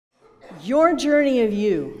Your journey of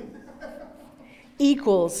you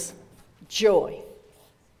equals joy.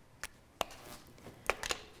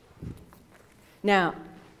 Now,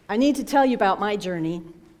 I need to tell you about my journey.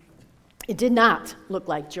 It did not look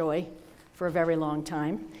like joy for a very long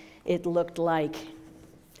time. It looked like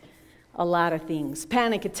a lot of things.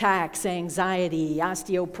 Panic attacks, anxiety,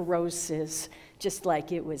 osteoporosis, just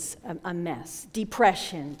like it was a mess.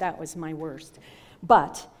 Depression, that was my worst.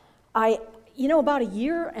 But about a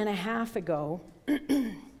year and a half ago,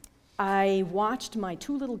 I watched my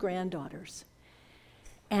 2 little granddaughters,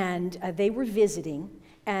 and they were visiting,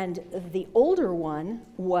 and the older one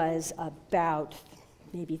was about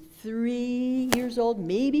maybe 3 years old,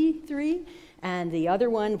 maybe 3, and the other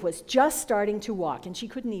one was just starting to walk, and she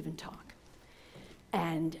couldn't even talk.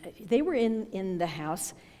 And they were in the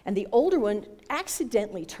house, and the older one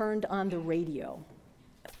accidentally turned on the radio,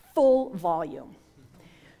 full volume.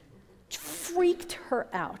 Freaked her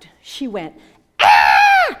out. She went,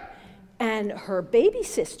 "Ah!" And her baby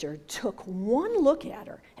sister took one look at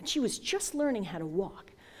her, and she was just learning how to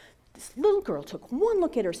walk. This little girl took one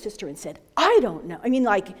look at her sister and said, "I don't know." I mean,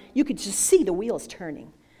 like, you could just see the wheels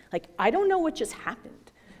turning. Like, "I don't know what just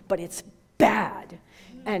happened, but it's bad."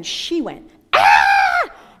 And she went, "Ah!"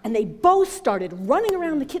 And they both started running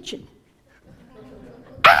around the kitchen.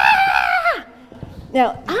 Ah!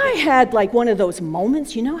 Now, I had like one of those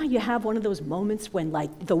moments, you know how you have one of those moments when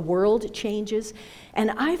like the world changes?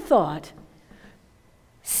 And I thought,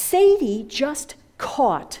 Sadie just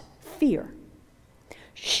caught fear.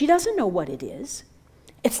 She doesn't know what it is.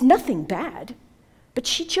 It's nothing bad, but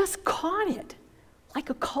she just caught it like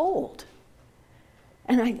a cold.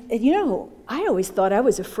 And I always thought I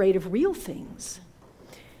was afraid of real things.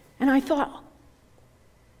 And I thought,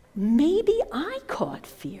 maybe I caught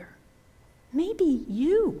fear. Maybe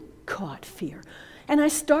you caught fear. And I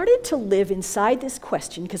started to live inside this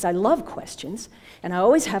question, because I love questions, and I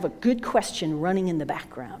always have a good question running in the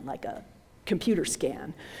background, like a computer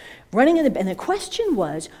scan. And the question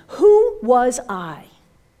was, who was I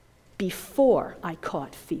before I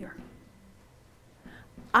caught fear?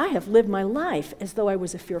 I have lived my life as though I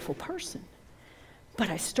was a fearful person. But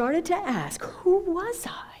I started to ask, who was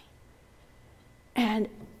I? And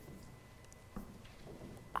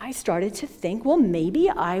I started to think, well, maybe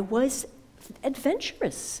I was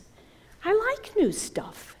adventurous. I like new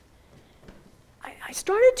stuff. I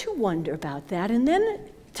started to wonder about that, and then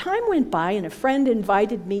time went by, and a friend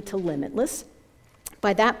invited me to Limitless.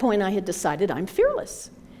 By that point, I had decided I'm fearless.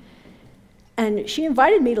 And she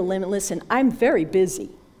invited me to Limitless, and I'm very busy.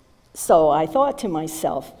 So I thought to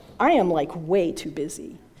myself, I am like way too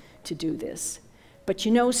busy to do this. But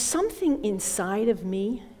something inside of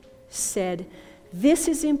me said, this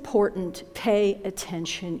is important, pay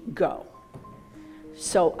attention, go.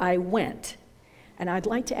 So I went. And I'd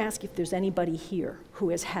like to ask if there's anybody here who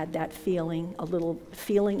has had that feeling, a little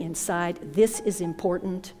feeling inside, this is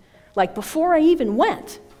important. Like before I even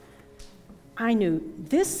went, I knew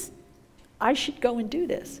I should go and do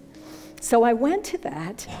this. So I went to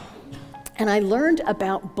that, and I learned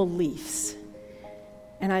about beliefs.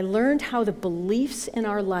 And I learned how the beliefs in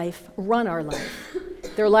our life run our life.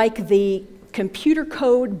 They're like the computer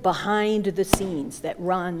code behind the scenes that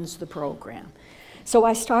runs the program. So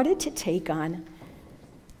I started to take on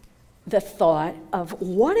the thought of,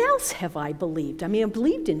 what else have I believed? I mean, I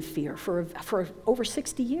believed in fear for over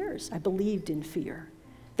 60 years. I believed in fear,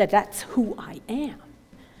 that's who I am.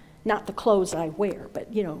 Not the clothes I wear, but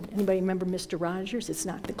anybody remember Mr. Rogers? It's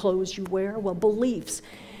not the clothes you wear. Well, beliefs.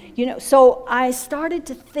 So I started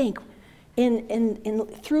to think,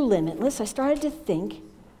 through Limitless, I started to think,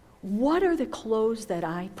 what are the clothes that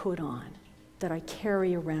I put on, that I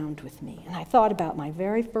carry around with me? And I thought about my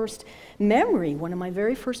very first memory, one of my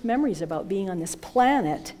very first memories about being on this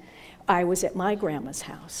planet. I was at my grandma's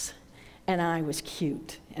house, and I was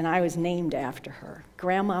cute, and I was named after her,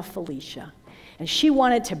 Grandma Felicia. And she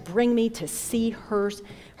wanted to bring me to see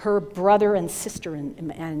her brother and sister,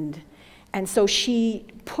 and so she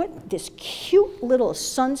put this cute little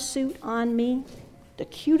sunsuit on me, the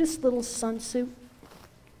cutest little sunsuit,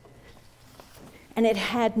 and it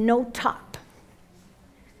had no top.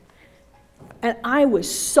 And I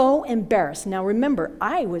was so embarrassed. Now remember,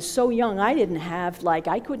 I was so young, I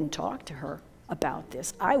couldn't talk to her about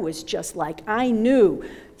this. I was just like, I knew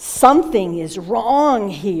something is wrong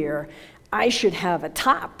here. I should have a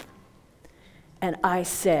top. And I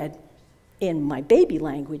said, in my baby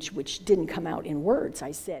language, which didn't come out in words,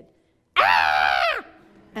 I said, "Ah!"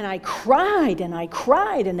 And I cried, and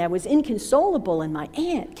that was inconsolable, and my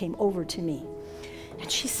aunt came over to me.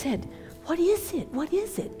 And she said, "What is it? What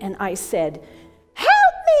is it?" And I said,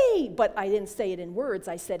 "Help Mommy! But I didn't say it in words,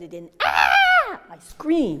 I said it in ah! I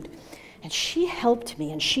screamed. And she helped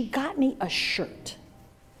me, and she got me a shirt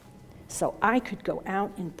so I could go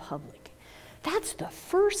out in public. That's the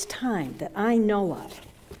first time that I know of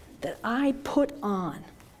that I put on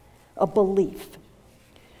a belief.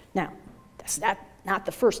 Now, that's not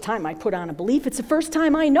the first time I put on a belief, it's the first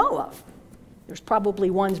time I know of. There's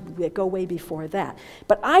probably ones that go way before that.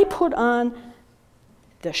 But I put on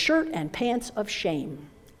the shirt and pants of shame.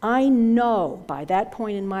 I know by that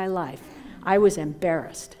point in my life, I was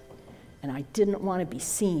embarrassed, and I didn't want to be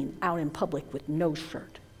seen out in public with no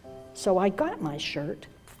shirt. So I got my shirt,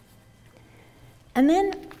 and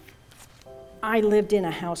then I lived in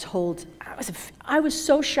a household, I was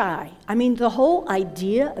so shy. I mean, the whole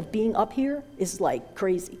idea of being up here is like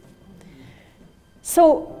crazy.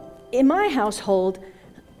 So in my household,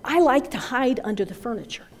 I like to hide under the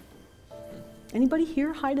furniture. Anybody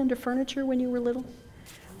here hide under furniture when you were little?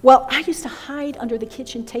 Well, I used to hide under the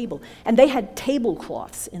kitchen table, and they had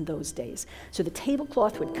tablecloths in those days. So the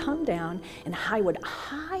tablecloth would come down, and I would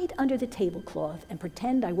hide under the tablecloth and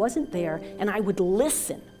pretend I wasn't there, and I would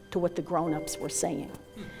listen to what the grown-ups were saying.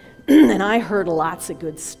 And I heard lots of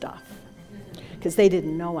good stuff, because they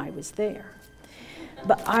didn't know I was there.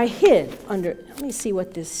 But I hid under, let me see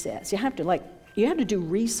what this says. You have to do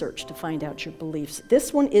research to find out your beliefs.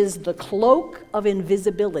 This one is the cloak of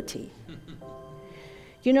invisibility.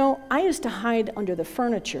 You know, I used to hide under the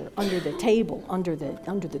furniture, under the table, under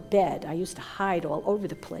the bed. I used to hide all over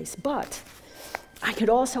the place, but I could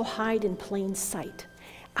also hide in plain sight.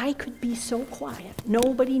 I could be so quiet.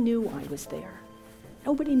 Nobody knew I was there.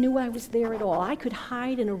 Nobody knew I was there at all. I could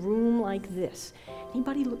hide in a room like this.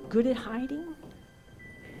 Anybody look good at hiding?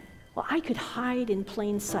 Well, I could hide in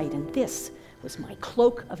plain sight, and this was my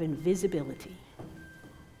cloak of invisibility.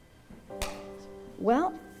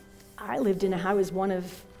 Well, I lived in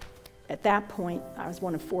at that point, I was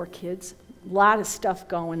one of 4 kids. A lot of stuff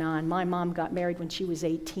going on. My mom got married when she was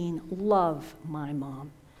 18. Love my mom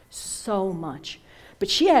so much. But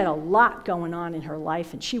she had a lot going on in her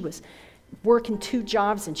life, and she was working 2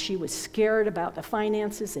 jobs, and she was scared about the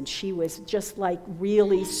finances, and she was just like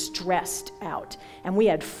really stressed out. And we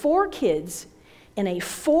had 4 kids in a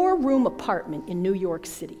 4-room apartment in New York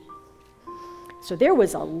City. So there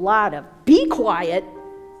was a lot of be quiet,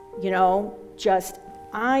 you know, just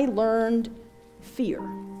I learned fear.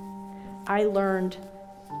 I learned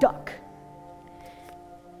duck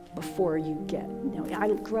before you get, you know, I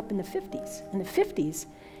grew up in the 50s. In the 50s,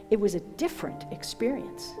 it was a different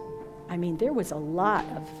experience. I mean, there was a lot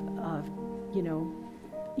of you know,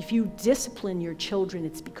 if you discipline your children,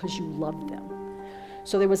 it's because you love them.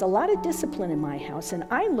 So there was a lot of discipline in my house, and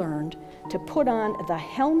I learned to put on the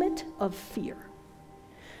helmet of fear.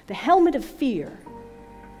 The helmet of fear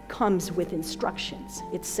comes with instructions.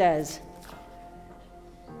 It says,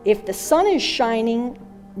 if the sun is shining,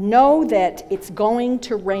 know that it's going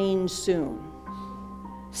to rain soon.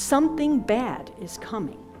 Something bad is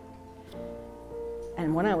coming.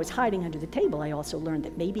 And when I was hiding under the table, I also learned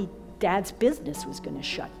that maybe Dad's business was going to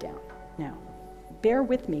shut down. Now, bear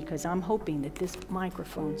with me, because I'm hoping that this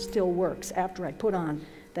microphone still works after I put on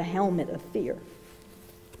the helmet of fear.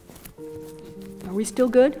 Are we still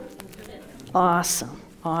good? Awesome,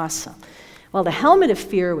 awesome. Well, the helmet of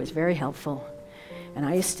fear was very helpful, and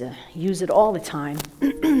I used to use it all the time.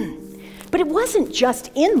 But it wasn't just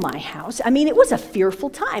in my house. I mean, it was a fearful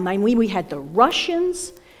time. I mean, we had the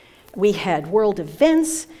Russians, we had world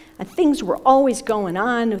events, and things were always going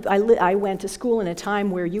on. I went to school in a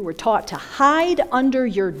time where you were taught to hide under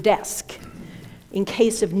your desk in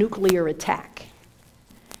case of nuclear attack.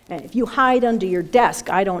 And if you hide under your desk,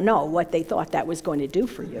 I don't know what they thought that was going to do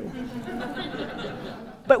for you.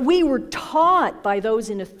 But we were taught by those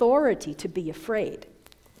in authority to be afraid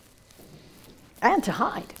and to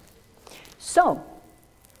hide. So,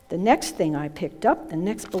 the next thing I picked up, the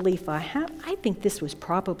next belief I have, I think this was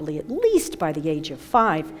probably at least by the age of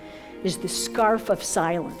 5, is the scarf of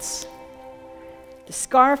silence. The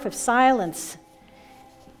scarf of silence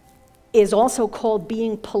is also called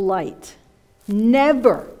being polite.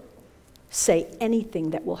 Never say anything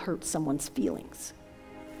that will hurt someone's feelings.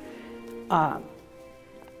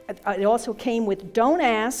 It also came with don't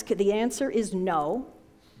ask, the answer is no.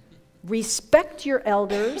 Respect your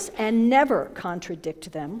elders and never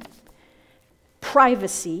contradict them.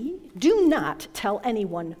 Privacy, do not tell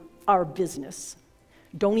anyone our business.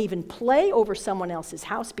 Don't even play over someone else's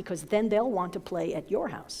house, because then they'll want to play at your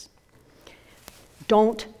house.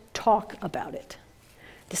 Don't talk about it.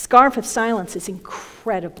 The scarf of silence is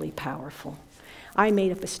incredibly powerful. I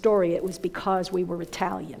made up a story. It was because we were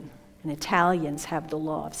Italian, and Italians have the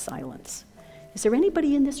law of silence. Is there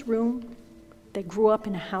anybody in this room that grew up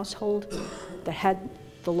in a household that had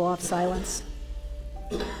the law of silence?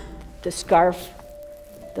 The scarf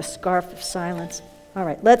of silence. All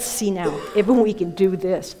right, let's see now if we can do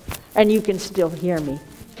this. And you can still hear me.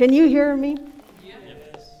 Can you hear me? Yes.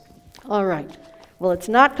 All right. Well, it's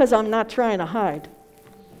not because I'm not trying to hide.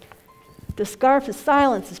 The scarf of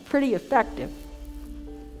silence is pretty effective.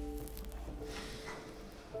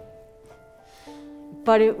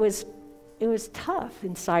 But it was tough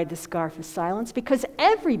inside the scarf of silence because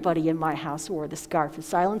everybody in my house wore the scarf of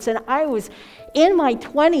silence, and I was in my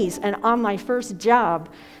 20s and on my first job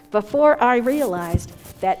before I realized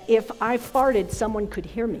that if I farted, someone could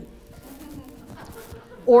hear me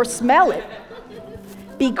or smell it,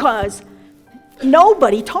 because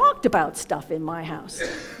nobody talked about stuff in my house.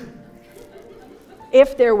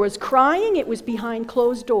 If there was crying, it was behind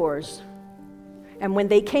closed doors, and when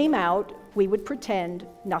they came out, we would pretend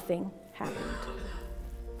nothing happened.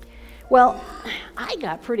 Well,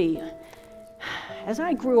 as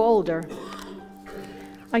I grew older,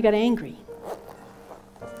 I got angry.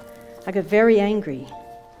 I got very angry,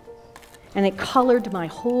 and it colored my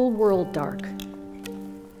whole world dark.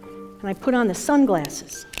 And I put on the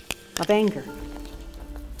sunglasses of anger.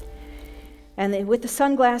 And then with the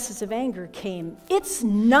sunglasses of anger came, "It's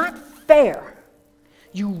not fair.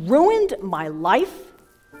 You ruined my life."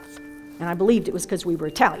 And I believed it was because we were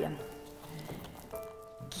Italian.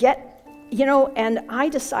 And I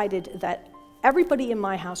decided that everybody in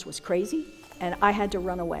my house was crazy, and I had to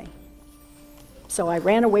run away. So I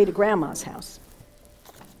ran away to Grandma's house.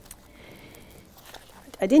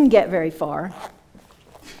 I didn't get very far.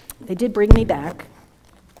 They did bring me back.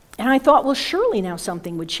 And I thought, well, surely now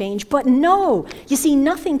something would change. But no, you see,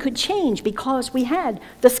 nothing could change because we had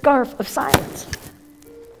the scarf of silence.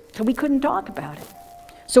 So we couldn't talk about it.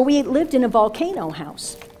 So we lived in a volcano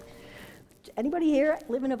house. Anybody here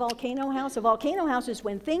live in a volcano house? A volcano house is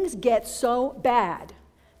when things get so bad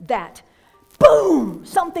that, boom,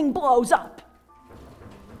 something blows up.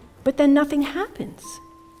 But then nothing happens.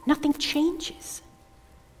 Nothing changes.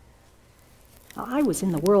 I was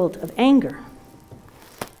in the world of anger.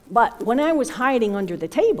 But when I was hiding under the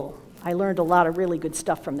table, I learned a lot of really good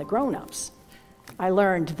stuff from the grown-ups. I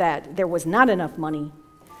learned that there was not enough money,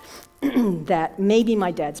 that maybe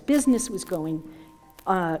my dad's business was going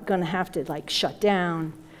to have to shut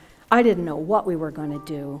down. I didn't know what we were going to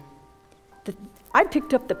do. I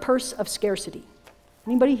picked up the purse of scarcity.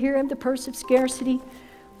 Anybody here have the purse of scarcity?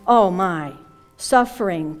 Oh my,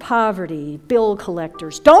 suffering, poverty, bill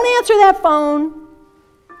collectors. Don't answer that phone.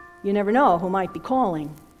 You never know who might be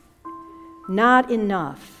calling. Not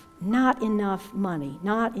enough money,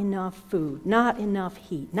 not enough food, not enough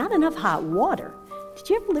heat, not enough hot water. Did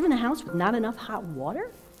you ever live in a house with not enough hot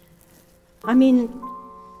water? I mean,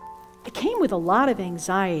 it came with a lot of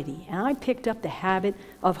anxiety, and I picked up the habit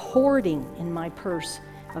of hoarding in my purse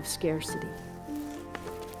of scarcity,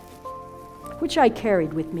 which I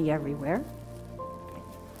carried with me everywhere.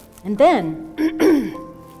 And then,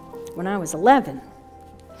 when I was 11,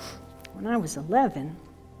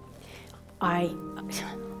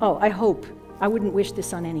 I hope, I wouldn't wish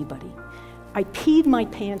this on anybody. I peed my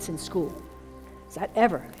pants in school. Has that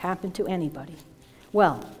ever happened to anybody?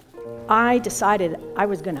 Well, I decided I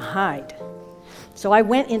was going to hide. So I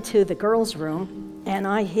went into the girls' room and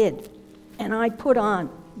I hid. And I put on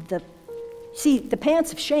the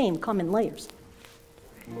pants of shame come in layers.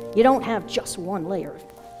 You don't have just one layer.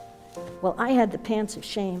 Well, I had the pants of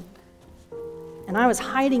shame, and I was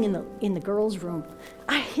hiding in the girls' room.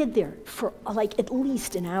 I hid there for at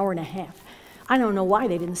least an hour and a half. I don't know why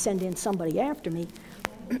they didn't send in somebody after me,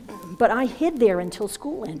 but I hid there until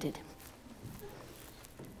school ended.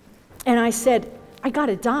 And I said, I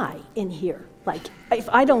gotta die in here. If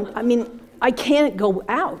I don't, I can't go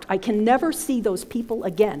out. I can never see those people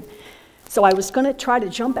again. So I was gonna try to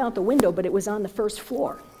jump out the window, but it was on the first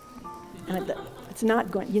floor. And it's not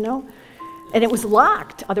going, and it was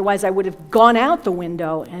locked. Otherwise I would have gone out the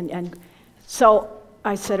window. And so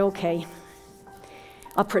I said, okay,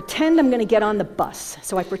 I'll pretend I'm gonna get on the bus.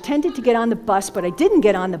 So I pretended to get on the bus, but I didn't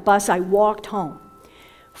get on the bus. I walked home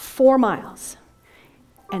 4 miles.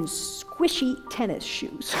 And squishy tennis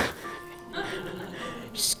shoes.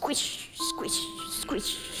 Squish, squish,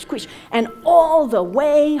 squish, squish. And all the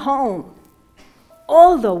way home,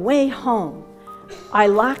 I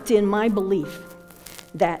locked in my belief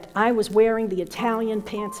that I was wearing the Italian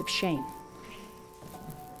pants of shame.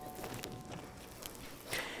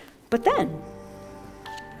 But then,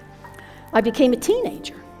 I became a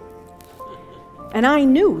teenager. And I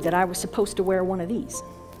knew that I was supposed to wear one of these.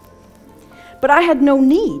 But I had no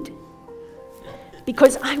need,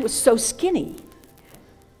 because I was so skinny.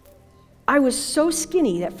 I was so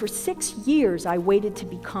skinny that for 6 years I waited to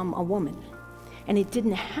become a woman, and it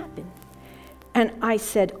didn't happen. And I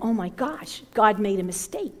said, oh my gosh, God made a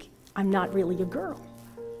mistake. I'm not really a girl.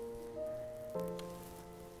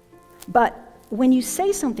 But when you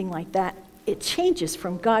say something like that, it changes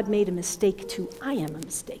from God made a mistake to I am a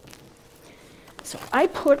mistake. So I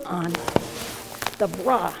put on the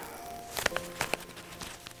bra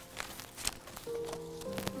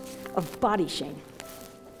of body shame.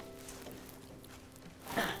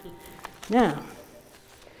 Now,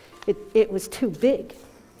 it was too big,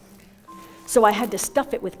 so I had to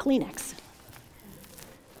stuff it with Kleenex.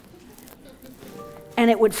 And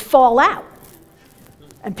it would fall out.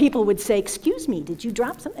 And people would say, excuse me, did you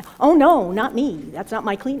drop something? Oh no, not me, that's not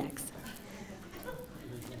my Kleenex.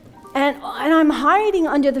 And I'm hiding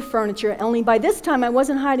under the furniture, only by this time I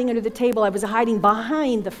wasn't hiding under the table, I was hiding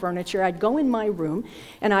behind the furniture. I'd go in my room,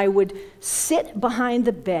 and I would sit behind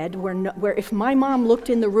the bed where if my mom looked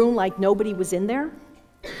in the room like nobody was in there,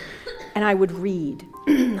 and I would read.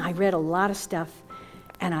 I read a lot of stuff,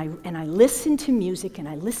 and I listened to music, and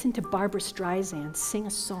I listened to Barbra Streisand sing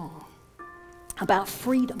a song about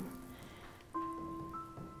freedom.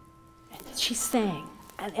 And she sang.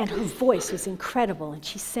 And her voice was incredible, and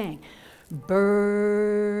she sang,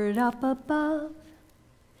 bird up above,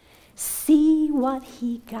 see what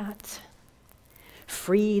he got,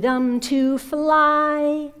 freedom to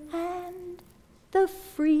fly and the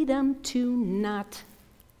freedom to not.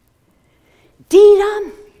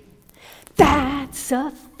 Dee-dum, that's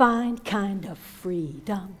a fine kind of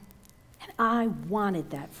freedom. And I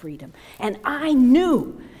wanted that freedom, and I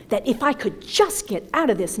knew that if I could just get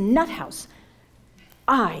out of this nut house,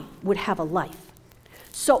 I would have a life.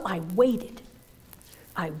 So I waited.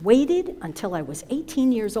 I waited until I was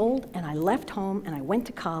 18 years old, and I left home, and I went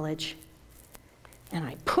to college, and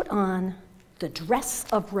I put on the dress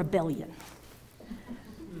of rebellion.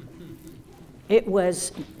 It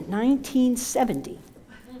was 1970,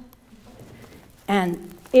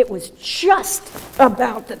 and it was just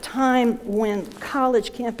about the time when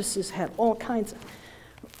college campuses had all kinds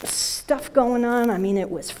of stuff going on. I mean, it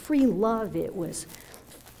was free love, it was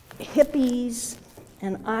hippies,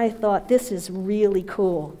 and I thought, this is really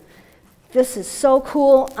cool. This is so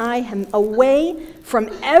cool. I am away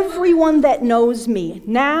from everyone that knows me.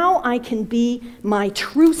 Now I can be my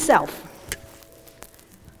true self.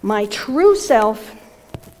 My true self.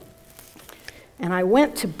 And I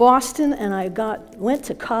went to Boston, and I went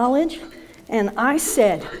to college, and I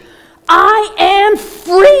said, I am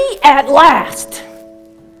free at last.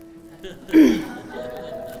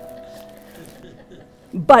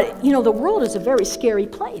 But, you know, the world is a very scary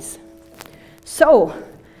place. So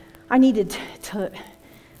I needed to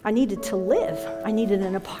live. I needed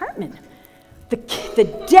an apartment.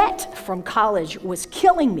 The debt from college was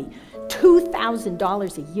killing me.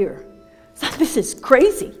 $2,000 a year. So this is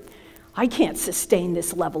crazy. I can't sustain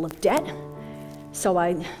this level of debt. So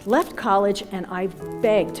I left college, and I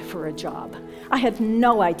begged for a job. I had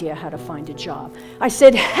no idea how to find a job. I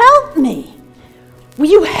said, help me. Will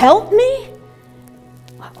you help me?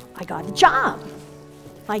 Well, I got a job.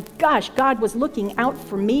 My gosh, God was looking out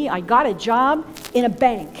for me. I got a job in a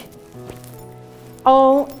bank.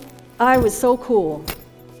 Oh, I was so cool.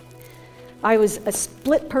 I was a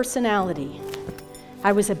split personality.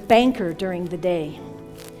 I was a banker during the day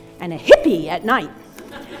and a hippie at night.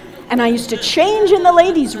 And I used to change in the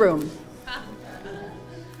ladies' room.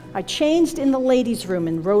 I changed in the ladies' room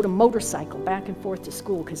and rode a motorcycle back and forth to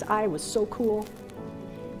school because I was so cool.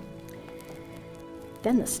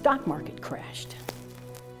 Then the stock market crashed,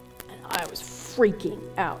 and I was freaking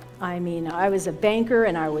out. I mean, I was a banker,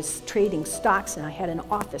 and I was trading stocks, and I had an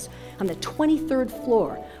office on the 23rd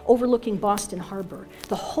floor overlooking Boston Harbor.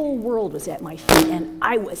 The whole world was at my feet, and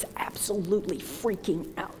I was absolutely freaking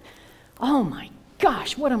out. Oh my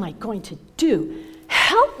gosh, what am I going to do?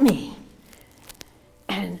 Help me.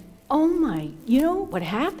 And oh my, you know what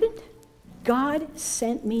happened? God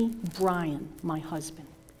sent me Brian, my husband.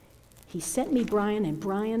 He sent me Brian, and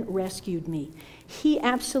Brian rescued me. He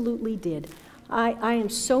absolutely did. I am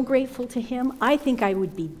so grateful to him. I think I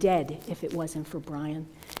would be dead if it wasn't for Brian,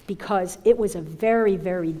 because it was a very,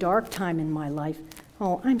 very dark time in my life.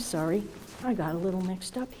 Oh, I'm sorry. I got a little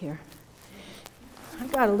mixed up here. I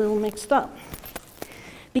got a little mixed up.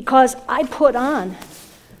 Because I put on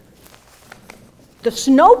the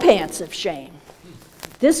snow pants of shame.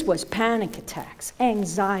 This was panic attacks,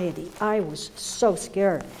 anxiety. I was so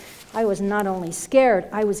scared. I was not only scared,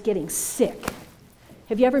 I was getting sick.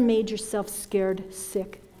 Have you ever made yourself scared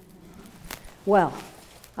sick? Well,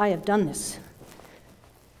 I have done this.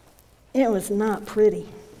 It was not pretty.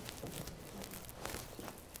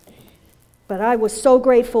 But I was so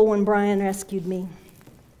grateful when Brian rescued me.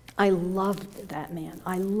 I loved that man.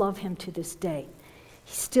 I love him to this day.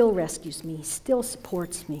 He still rescues me. He still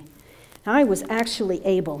supports me. I was actually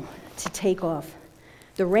able to take off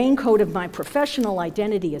the raincoat of my professional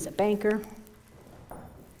identity as a banker,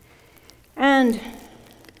 and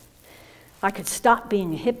I could stop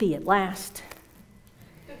being a hippie at last.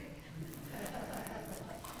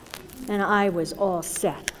 And I was all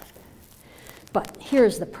set. But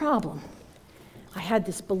here's the problem. I had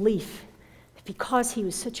this belief that because he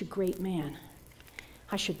was such a great man,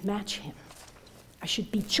 I should match him. I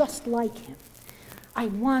should be just like him. I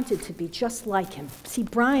wanted to be just like him. See,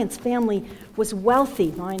 Brian's family was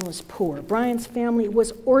wealthy. Mine was poor. Brian's family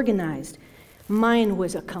was organized. Mine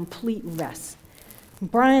was a complete mess.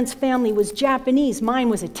 Brian's family was Japanese. Mine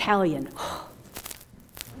was Italian.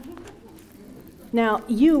 Now,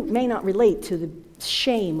 you may not relate to the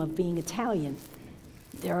shame of being Italian.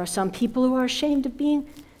 There are some people who are ashamed of being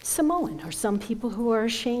Samoan, or some people who are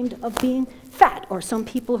ashamed of being fat, or some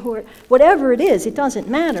people who are, whatever it is, it doesn't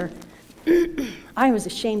matter. I was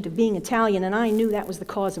ashamed of being Italian, and I knew that was the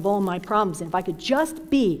cause of all my problems. And if I could just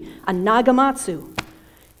be a Nagamatsu,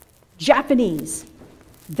 Japanese,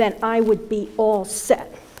 then I would be all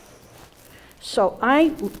set. So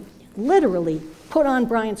I literally put on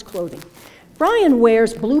Brian's clothing. Brian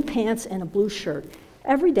wears blue pants and a blue shirt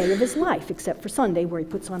every day of his life, except for Sunday, where he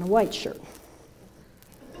puts on a white shirt.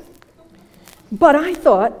 But I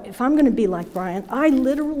thought, if I'm going to be like Brian, I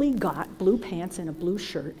literally got blue pants and a blue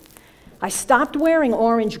shirt. I stopped wearing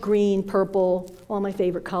orange, green, purple, all my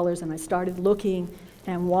favorite colors, and I started looking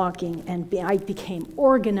and walking, and I became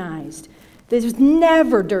organized. There's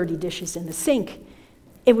never dirty dishes in the sink.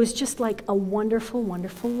 It was just like a wonderful,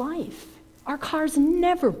 wonderful life. Our cars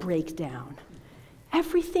never break down.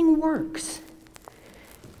 Everything works.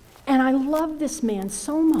 And I love this man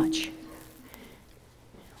so much.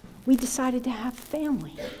 We decided to have a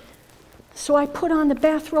family. So I put on the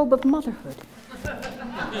bathrobe of motherhood.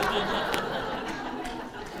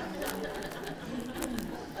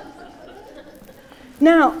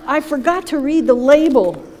 Now, I forgot to read the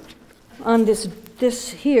label on this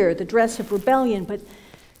here, the dress of rebellion, but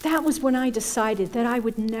that was when I decided that I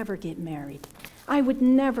would never get married. I would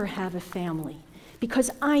never have a family, because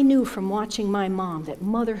I knew from watching my mom that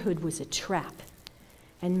motherhood was a trap,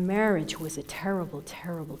 and marriage was a terrible,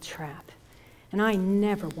 terrible trap. And I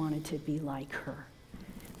never wanted to be like her.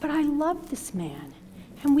 But I loved this man,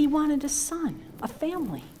 and we wanted a son, a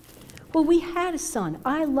family. Well, we had a son.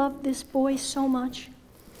 I loved this boy so much.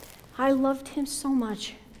 I loved him so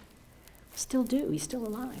much. I still do. He's still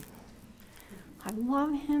alive. I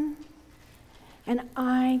love him, and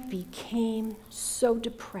I became so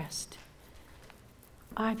depressed.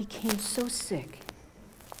 I became so sick.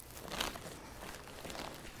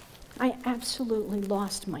 I absolutely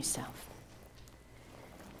lost myself.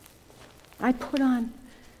 I put on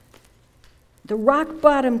the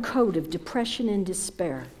rock-bottom coat of depression and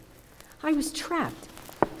despair. I was trapped.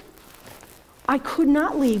 I could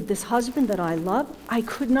not leave this husband that I loved. I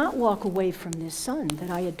could not walk away from this son that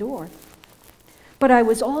I adored. But I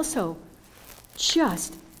was also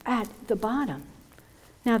just at the bottom.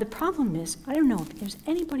 Now, the problem is, I don't know if there's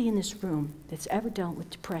anybody in this room that's ever dealt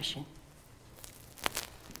with depression.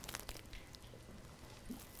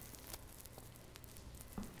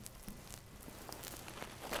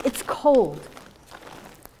 It's cold.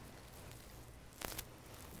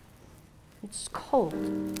 It's cold.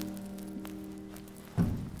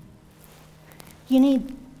 You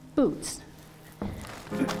need boots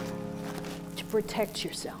to protect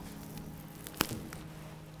yourself.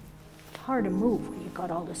 It's hard to move when you've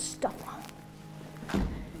got all this stuff on.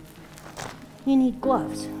 You need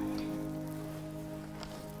gloves.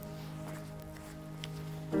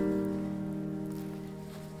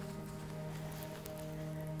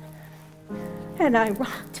 And I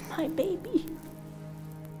rocked my baby.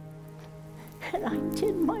 And I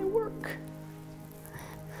did my work.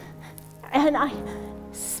 And I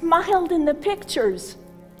smiled in the pictures.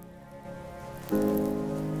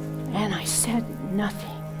 And I said nothing.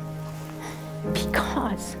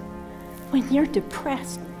 Because when you're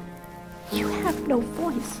depressed, you have no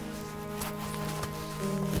voice.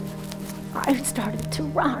 I started to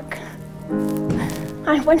rock.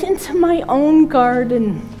 I went into my own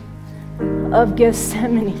garden of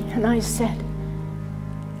Gethsemane, and I said,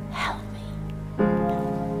 help me.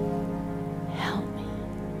 Help me.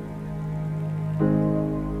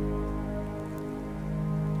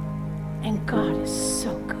 And God is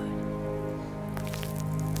so good.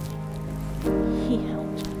 He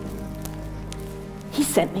helped me. He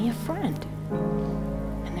sent me a friend.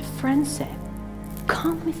 And the friend said,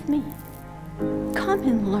 come with me. Come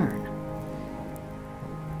and learn.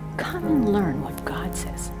 Come and learn what God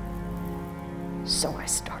says. So I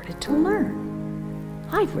started to learn.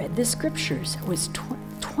 I read the scriptures. It was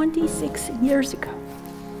 26 years ago.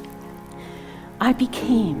 I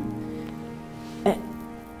became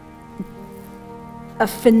a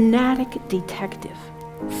fanatic detective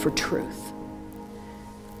for truth.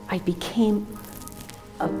 I became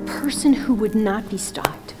a person who would not be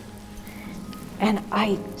stopped. And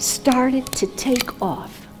I started to take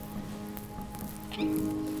off.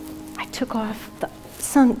 I took off the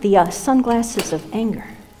sunglasses of anger.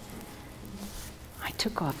 I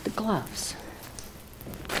took off the gloves.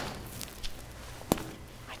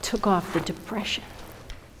 I took off the depression.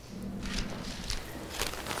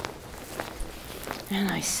 And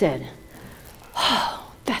I said,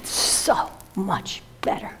 oh, that's so much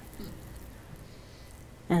better.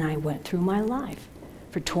 And I went through my life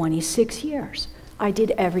for 26 years. I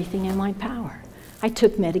did everything in my power. I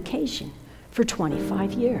took medication for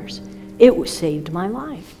 25 years. It saved my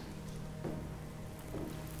life.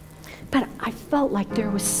 But I felt like there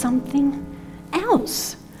was something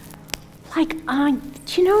else. Like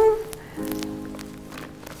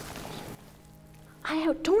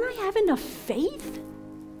don't I have enough faith?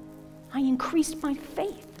 I increased my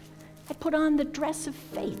faith. I put on the dress of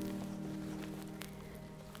faith.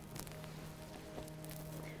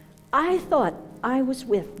 I thought I was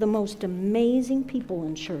with the most amazing people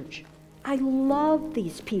in church. I loved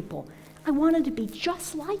these people. I wanted to be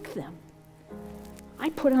just like them. I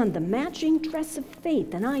put on the matching dress of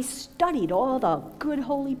faith, and I studied all the good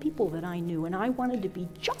holy people that I knew, and I wanted to be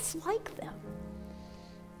just like them.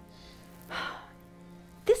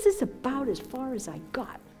 This is about as far as I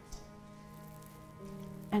got.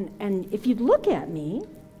 And if you look at me,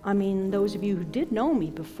 I mean, those of you who did know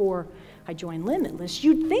me before I joined Limitless,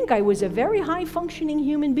 you'd think I was a very high-functioning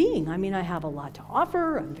human being. I mean, I have a lot to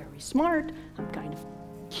offer. I'm very smart. I'm kind of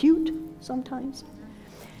cute sometimes.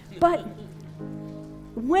 But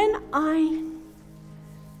when I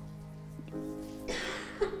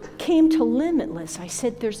came to Limitless, I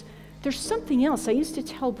said, there's something else. I used to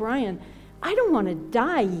tell Brian, I don't want to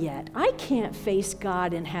die yet. I can't face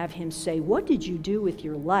God and have him say, what did you do with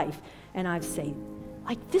your life? And I'd say,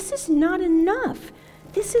 like, this is not enough.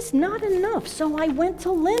 This is not enough. So I went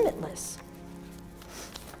to Limitless.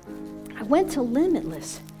 I went to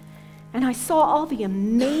Limitless, and I saw all the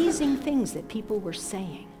amazing things that people were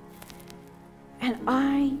saying. And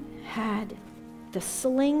I had the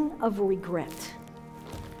sling of regret.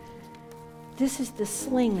 This is the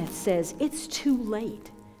sling that says, it's too late.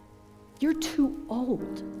 You're too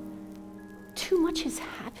old. Too much has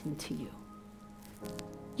happened to you.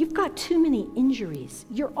 You've got too many injuries.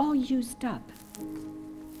 You're all used up.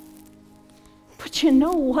 But you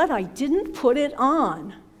know what? I didn't put it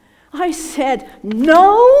on. I said,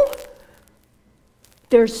 no,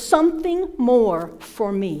 there's something more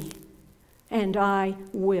for me, and I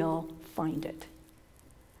will find it.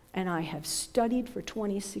 And I have studied for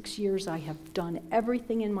 26 years. I have done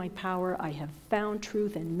everything in my power. I have found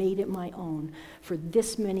truth and made it my own for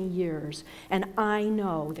this many years. And I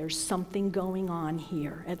know there's something going on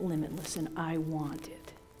here at Limitless, and I want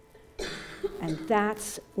it. And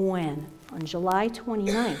that's when, on July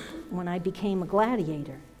 29th, when I became a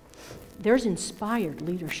gladiator, there's inspired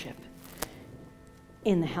leadership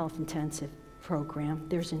in the health intensive program.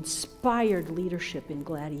 There's inspired leadership in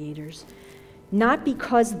gladiators. Not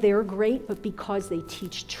because they're great, but because they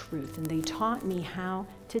teach truth. And they taught me how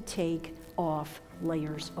to take off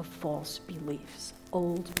layers of false beliefs,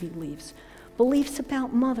 old beliefs, beliefs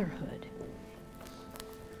about motherhood.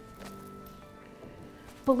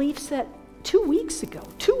 Beliefs that 2 weeks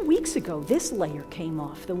ago, this layer came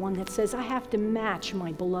off, the one that says, I have to match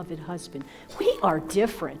my beloved husband. We are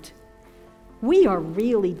different. We are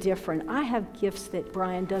really different. I have gifts that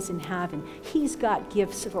Brian doesn't have, and he's got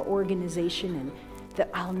gifts for organization and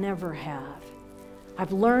that I'll never have.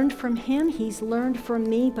 I've learned from him, he's learned from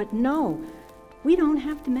me, but no, we don't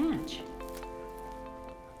have to match.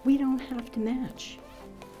 We don't have to match.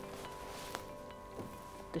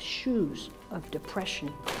 The shoes of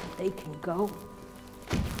depression, they can go.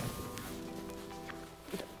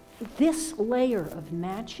 This layer of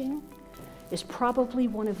matching is probably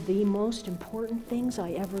one of the most important things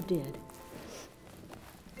I ever did.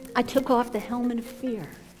 I took off the helmet of fear.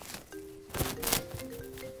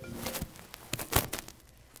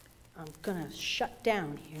 I'm gonna shut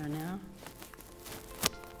down here now.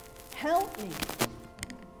 Help me.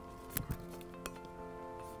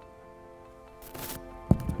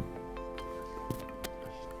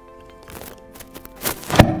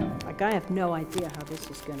 Like, I have no idea how this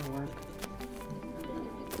is going to work.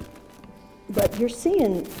 But you're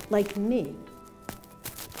seeing, like me.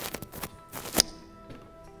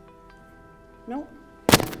 No,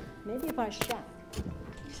 maybe if I shout.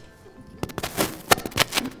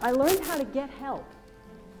 I learned how to get help.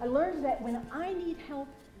 I learned that when I need help,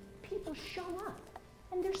 people show up,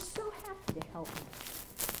 and they're so happy to help me.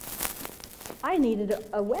 I needed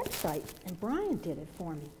a website, and Brian did it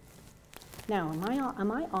for me. Now,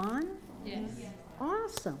 am I on? Yes.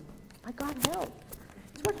 Awesome. I got help.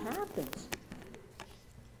 That's what happens.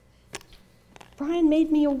 Brian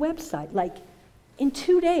made me a website, like, in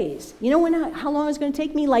 2 days. You know how long it was going to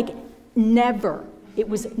take me? Like, never. It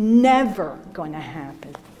was never going to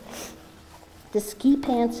happen. The ski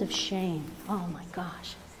pants of shame. Oh, my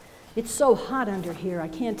gosh. It's so hot under here, I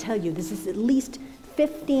can't tell you. This is at least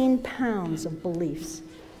 15 pounds of beliefs.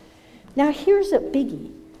 Now, here's a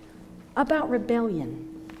biggie about rebellion.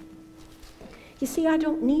 You see, I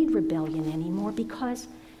don't need rebellion anymore because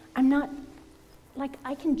I'm not, like,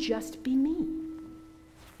 I can just be me.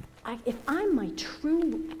 If I'm my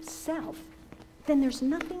true self, then there's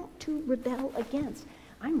nothing to rebel against.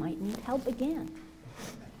 I might need help again.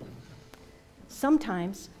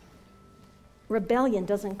 Sometimes rebellion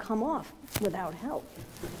doesn't come off without help.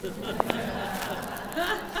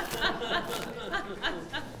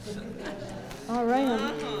 All right,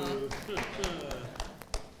 I'm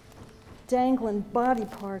dangling body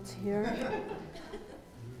parts here.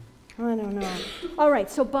 I don't know. All right,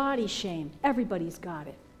 so body shame. Everybody's got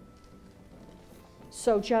it.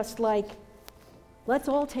 So just like, let's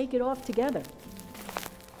all take it off together.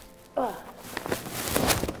 Ugh.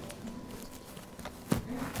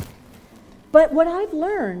 But what I've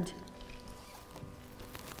learned,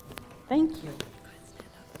 thank you.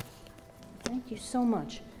 Thank you so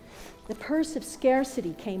much. The curse of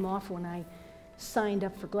scarcity came off when I signed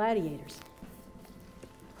up for Gladiators.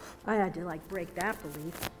 I had to like break that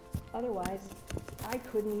belief. Otherwise, I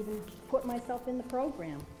couldn't even put myself in the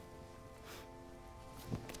program.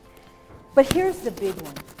 But here's the big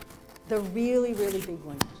one. The really, really big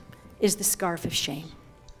one is the scarf of shame.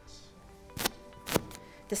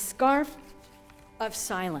 The scarf of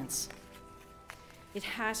silence. It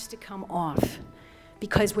has to come off,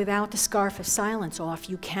 because without the scarf of silence off,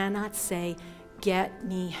 you cannot say, "Get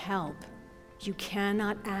me help." You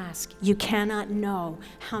cannot ask. You cannot know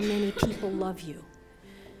how many people love you.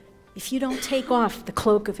 If you don't take off the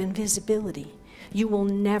cloak of invisibility, you will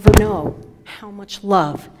never know how much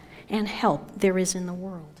love and help there is in the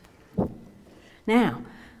world. Now,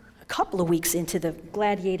 a couple of weeks into the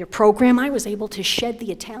Gladiator program, I was able to shed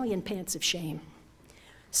the Italian pants of shame.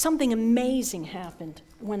 Something amazing happened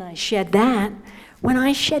when I shed that. When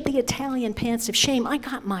I shed the Italian pants of shame, I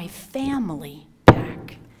got my family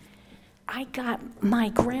back. I got my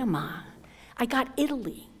grandma. I got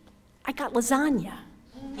Italy. I got lasagna.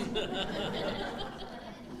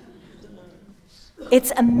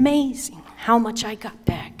 It's amazing how much I got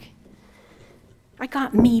back. I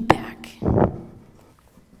got me back.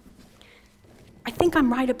 I think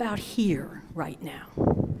I'm right about here right now.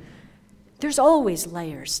 There's always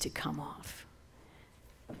layers to come off.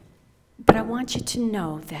 But I want you to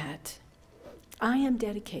know that I am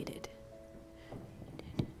dedicated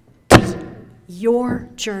to your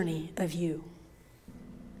journey of you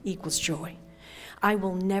equals joy. I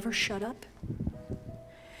will never shut up.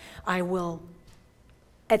 I will,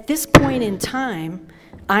 at this point in time,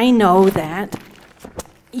 I know that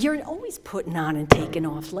you're always putting on and taking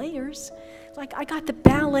off layers. Like, I got the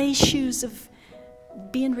ballet shoes of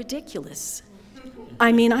being ridiculous.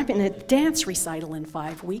 I mean, I'm in a dance recital in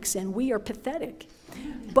 5 weeks, and we are pathetic.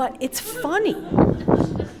 But it's funny.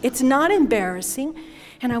 It's not embarrassing.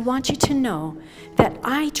 And I want you to know that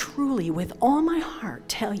I truly, with all my heart,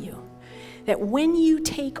 tell you that when you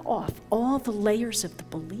take off all the layers of the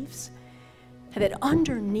beliefs, that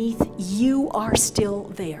underneath you are still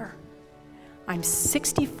there. I'm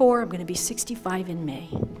 64, I'm going to be 65 in May.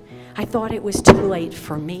 I thought it was too late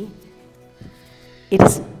for me.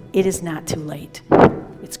 It is not too late.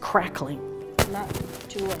 It's crackling, not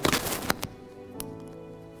too late.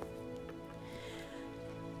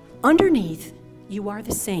 Underneath, you are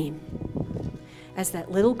the same as that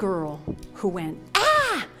little girl who went,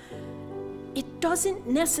 "Ah!" It doesn't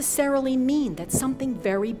necessarily mean that something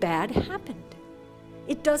very bad happened.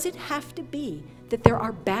 It doesn't have to be that there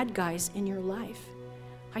are bad guys in your life.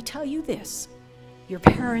 I tell you this, your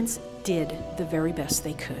parents did the very best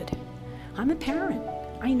they could. I'm a parent,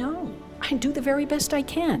 I know. I do the very best I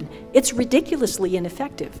can. It's ridiculously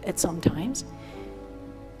ineffective at some times.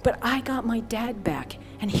 But I got my dad back.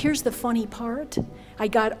 And here's the funny part. I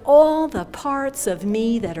got all the parts of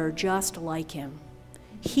me that are just like him.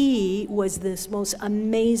 He was this most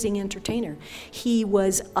amazing entertainer. He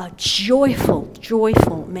was a joyful,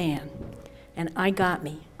 joyful man. And I got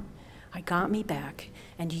me. I got me back.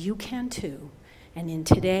 And you can too. And in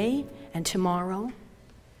today and tomorrow,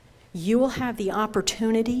 you will have the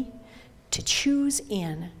opportunity to choose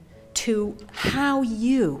in to how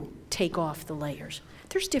you take off the layers.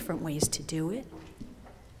 There's different ways to do it.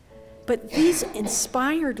 But these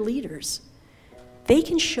inspired leaders, they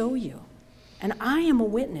can show you. And I am a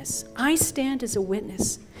witness. I stand as a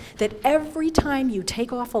witness that every time you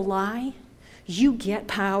take off a lie, you get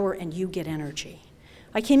power and you get energy.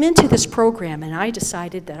 I came into this program and I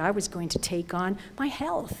decided that I was going to take on my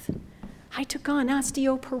health. I took on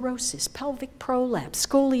osteoporosis, pelvic prolapse,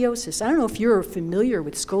 scoliosis. I don't know if you're familiar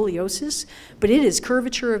with scoliosis, but it is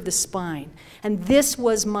curvature of the spine. And this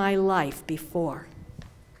was my life before.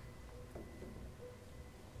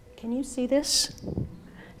 Can you see this?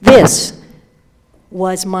 This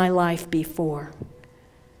was my life before.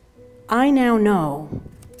 I now know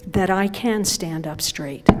that I can stand up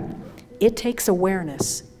straight. It takes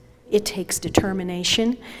awareness. It takes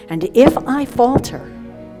determination. And if I falter,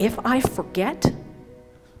 if I forget,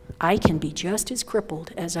 I can be just as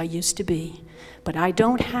crippled as I used to be. But I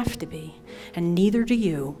don't have to be, and neither do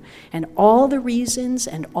you. And all the reasons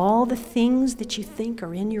and all the things that you think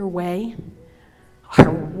are in your way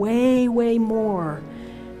are way, way more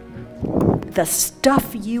the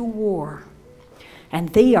stuff you wore, and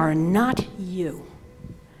they are not you.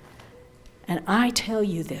 And I tell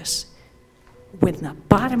you this with the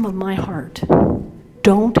bottom of my heart,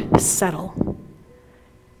 don't settle.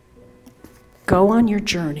 Go on your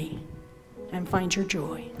journey and find your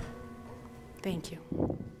joy. Thank you.